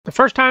The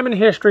first time in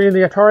history, the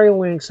Atari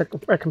Lynx,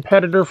 a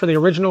competitor for the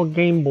original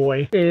Game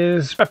Boy,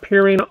 is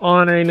appearing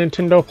on a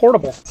Nintendo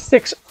Portable.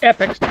 6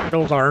 Epyx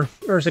titles are,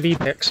 or is it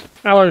Epyx?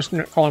 I always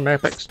call them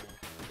Epyx.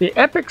 The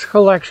Epyx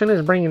collection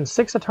is bringing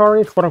 6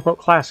 Atari quote-unquote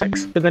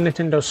classics to the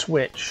Nintendo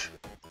Switch.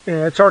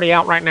 It's already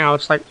out right now.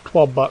 It's like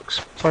 12 bucks.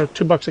 So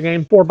 $2 a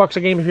game, $4 a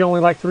game if you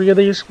only like 3 of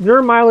these.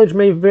 Your mileage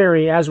may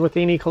vary, as with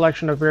any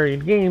collection of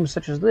varied games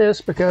such as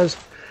this, because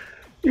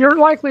you're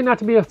likely not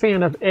to be a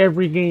fan of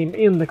every game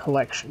in the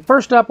collection.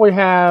 First up, we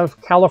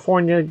have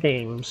California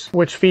Games,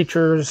 which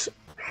features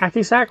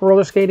hacky sack,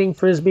 roller skating,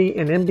 frisbee,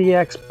 and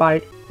MDX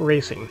bike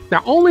racing.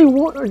 Now, only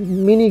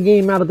one mini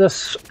game out of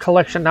this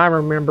collection I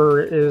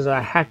remember is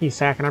a hacky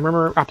sack, and I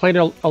remember I played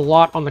it a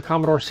lot on the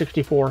Commodore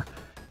 64,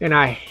 and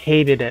I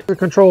hated it. The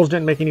controls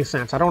didn't make any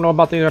sense. I don't know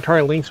about the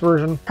Atari Lynx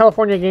version.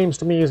 California Games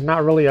to me is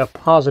not really a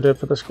positive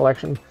for this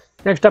collection.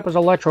 Next up is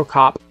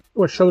ElectroCop,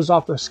 which shows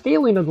off the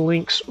scaling of the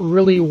Lynx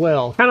really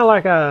well. Kind of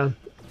like a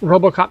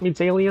RoboCop meets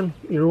Alien.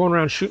 You're going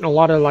around shooting a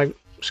lot of like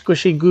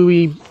squishy,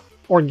 gooey,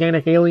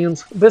 organic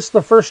aliens. This is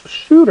the first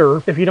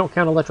shooter, if you don't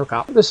count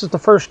ElectroCop. This is the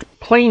first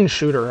plane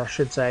shooter, I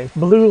should say.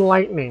 Blue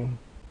Lightning.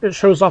 It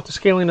shows off the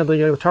scaling of the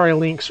Atari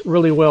Lynx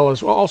really well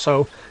as well.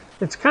 Also,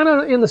 it's kind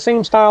of in the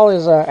same style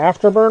as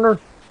Afterburner.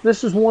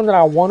 This is one that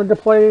I wanted to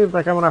play,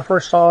 like when I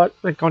first saw it,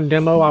 like on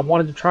demo, I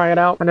wanted to try it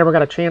out. I never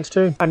got a chance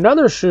to.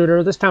 Another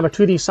shooter, this time a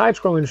 2D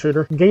side-scrolling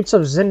shooter, Gates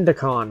of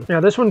Zendikon.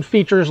 Now this one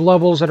features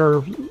levels that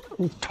are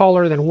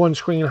taller than one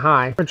screen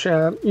high, which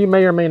you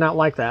may or may not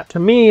like that. To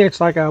me,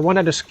 it's like I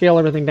wanted to scale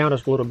everything down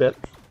just a little bit.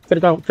 Fit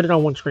it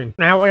on one screen.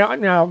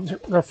 Now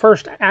the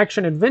first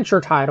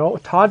action-adventure title,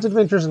 Todd's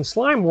Adventures in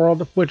Slime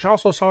World, which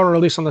also saw a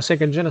release on the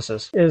Sega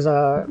Genesis, is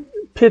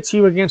pits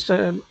you against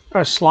a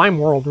slime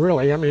world,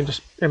 really. I mean,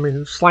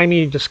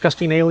 slimy,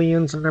 disgusting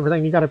aliens and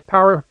everything. You got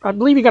to I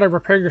believe you got to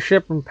repair your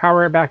ship and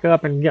power it back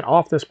up and get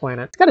off this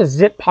planet. It's got a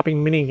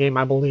zit-popping mini-game,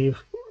 I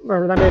believe.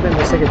 Or that may have been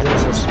the Sega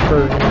Genesis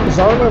version.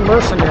 Zarla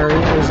Mercenary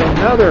is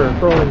another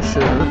scrolling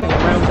shooter that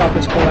rounds out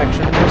this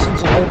collection. This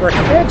is an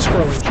overhead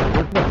scrolling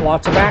shooter with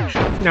lots of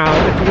action. Now,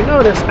 if you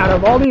notice, out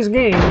of all these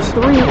games,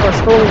 3 are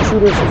scrolling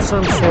shooters of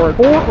some sort,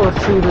 4 are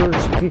shooters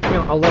if you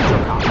count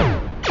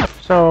ElectroCop.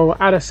 So,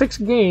 out of 6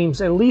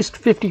 games, at least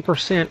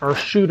 50% are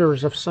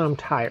shooters of some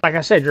type. Like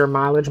I said, your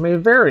mileage may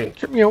vary.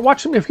 You know,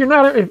 watch them if you're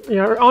not.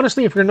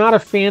 Honestly, if you're not a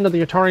fan of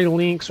the Atari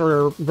Lynx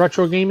or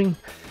retro gaming,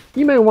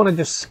 you may want to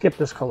just skip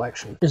this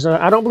collection.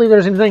 I don't believe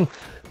there's anything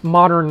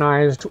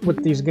modernized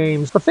with these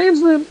games. For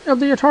fans of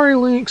the Atari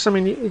Lynx, I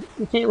mean,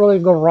 you can't really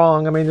go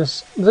wrong. I mean,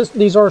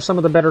 these are some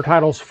of the better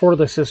titles for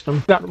the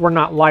system that were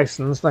not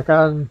licensed. Like,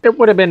 it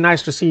would have been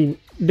nice to see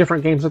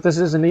different games, but this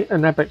is an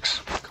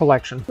Epyx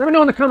collection. Let me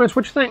know in the comments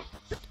what you think.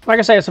 Like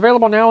I say, it's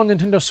available now on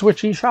Nintendo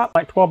Switch eShop,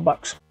 like 12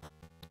 bucks.